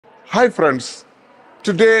Hi friends,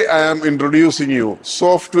 today I am introducing you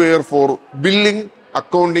software for billing,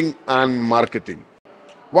 accounting and marketing.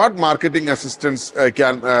 What marketing assistance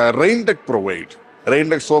can Raintech provide?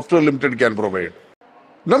 Raintech Software Limited can provide.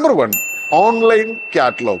 Number one, online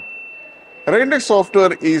catalog. Raintech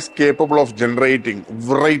software is capable of generating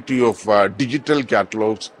variety of digital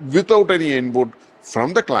catalogs without any input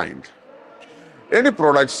from the client. Any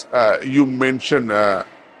products you mention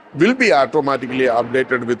will be automatically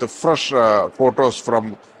updated with the fresh photos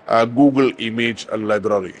from Google Image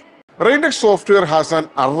Library. Raintech software has an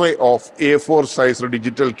array of A4 size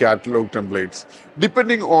digital catalog templates.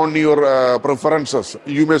 Depending on your preferences,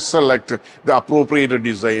 you may select the appropriate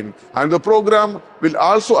design, and the program will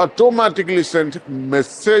also automatically send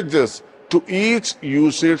messages to each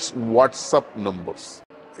user's WhatsApp numbers.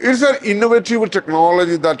 It's an innovative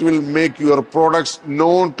technology that will make your products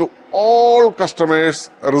known to all customers,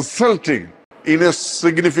 resulting in a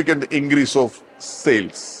significant increase of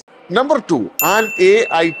sales. Number two, an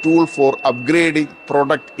AI tool for upgrading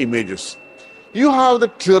product images. You have the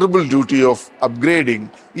terrible duty of upgrading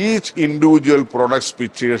each individual product's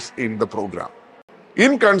pictures in the program.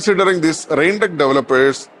 In considering this, Raintech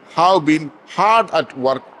developers have been hard at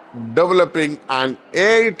work developing an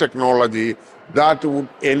AI technology that would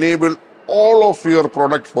enable all of your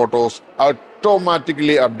product photos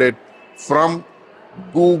automatically update from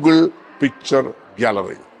Google Picture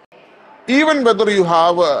Gallery. Even whether you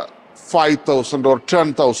have 5,000 or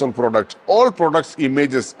 10,000 products, all products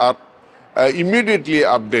images are immediately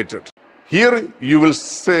updated. Here you will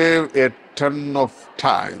save a ton of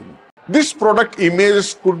time. These product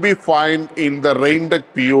images could be found in the Raintech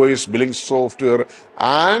POS billing software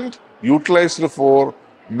and utilized for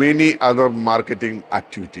many other marketing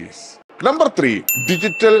activities. Number three,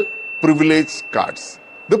 digital privilege cards.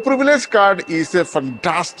 The privilege card is a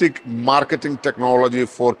fantastic marketing technology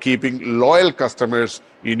for keeping loyal customers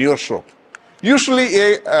in your shop. Usually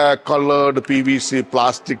a colored PVC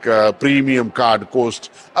plastic premium card costs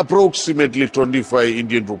approximately 25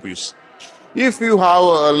 Indian rupees. If you have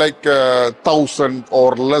 1,000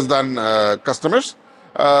 or less than customers,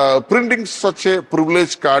 printing such a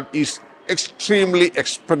privilege card is extremely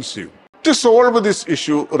expensive. To solve this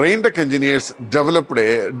issue, Raintech engineers developed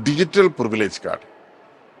a digital privilege card.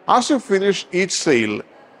 As you finish each sale,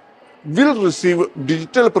 we'll receive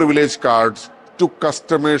digital privilege cards to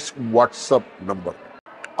customers' WhatsApp number.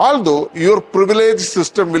 Although your privilege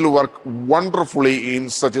system will work wonderfully in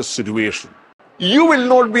such a situation, you will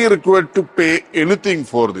not be required to pay anything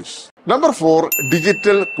for this. Number four,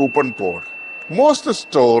 digital coupon code. Most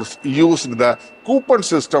stores use the coupon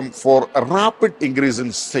system for a rapid increase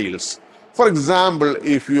in sales. For example,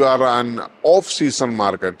 if you are an off-season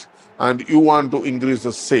market and you want to increase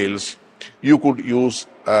the sales, you could use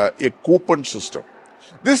a coupon system.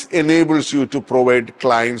 This enables you to provide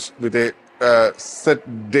clients with a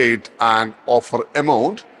set date and offer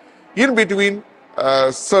amount in between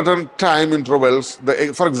certain time intervals.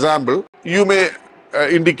 For example, you may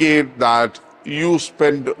indicate that you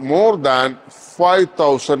spend more than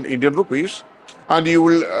 5,000 Indian rupees and you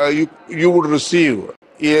would receive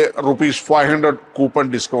a rupees 500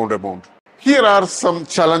 coupon discount amount. Here are some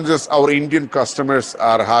challenges our Indian customers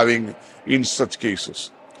are having in such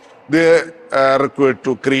cases. They are required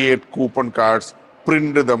to create coupon cards,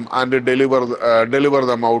 print them and deliver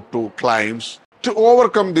them out to clients. To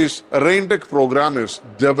overcome this, Raintech programmers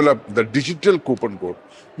developed the digital coupon code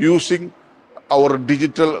using our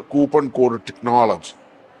digital coupon code technology.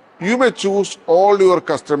 You may choose all your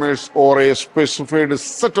customers or a specified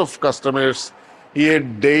set of customers, a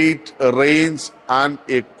date, a range, and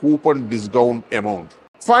a coupon discount amount.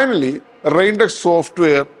 Finally, Raintech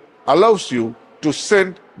software allows you to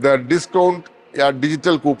send the discount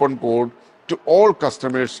digital coupon code to all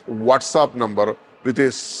customers' WhatsApp number with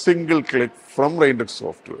a single click from Raintech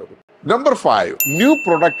software. Number five, new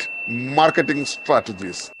product marketing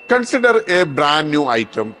strategies. Consider a brand new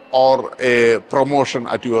item or a promotion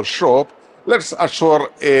at your shop. Let's assure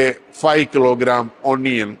a 5 kilogram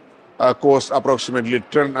onion costs approximately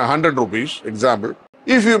 100 rupees, example.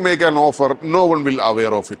 If you make an offer, no one will be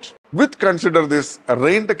aware of it. With consider this,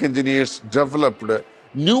 Raintech engineers developed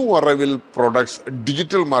new arrival products,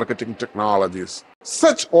 digital marketing technologies.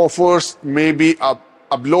 Such offers may be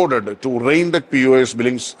uploaded to Raintech POS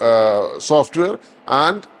billing software,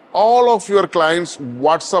 and all of your clients'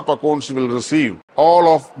 WhatsApp accounts will receive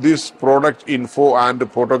all of this product info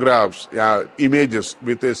and photographs, images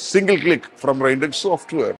with a single click from Raintech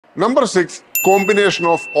software. Number six, combination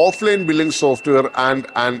of offline billing software and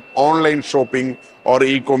an online shopping or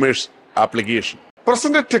e-commerce application.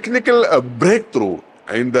 Present a technical breakthrough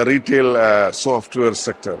in the retail software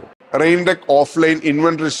sector. Raintech offline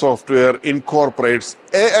inventory software incorporates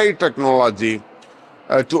AI technology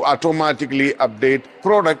to automatically update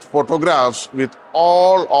product photographs with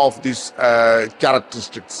all of these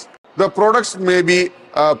characteristics. The products may be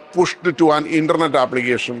pushed to an internet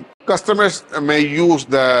application. Customers may use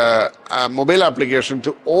the mobile application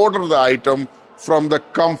to order the item from the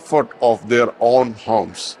comfort of their own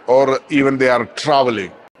homes, or even they are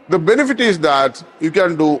traveling. The benefit is that you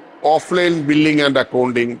can do offline billing and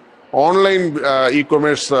accounting, online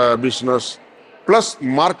e-commerce business, plus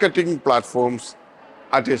marketing platforms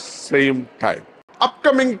at the same time.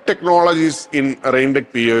 Upcoming technologies in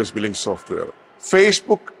Raintech POS billing software.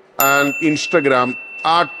 Facebook and Instagram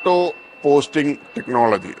auto posting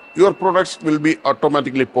technology. Your products will be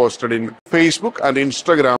automatically posted in Facebook and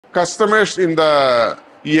Instagram. Customers in the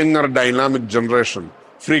younger dynamic generation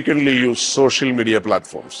frequently use social media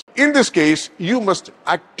platforms. In this case, you must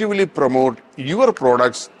actively promote your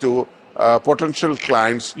products to potential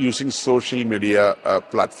clients using social media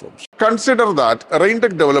platforms. Consider that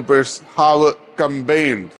Raintech developers have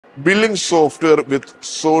combined billing software with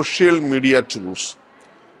social media tools.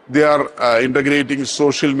 They are integrating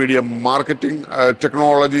social media marketing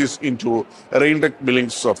technologies into Raintech billing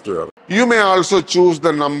software. You may also choose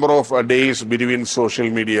the number of days between social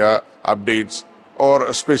media updates or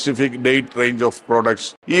a specific date range of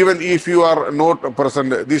products. Even if you are not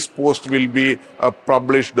present, this post will be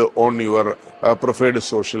published on your preferred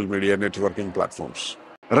social media networking platforms.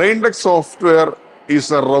 Raintech software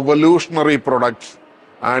is a revolutionary product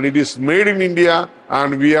and it is made in India,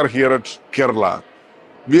 and we are here at Kerala.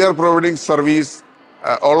 We are providing service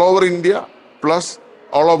all over India plus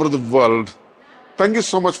all over the world. Thank you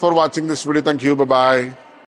so much for watching this video. Thank you. Bye-bye.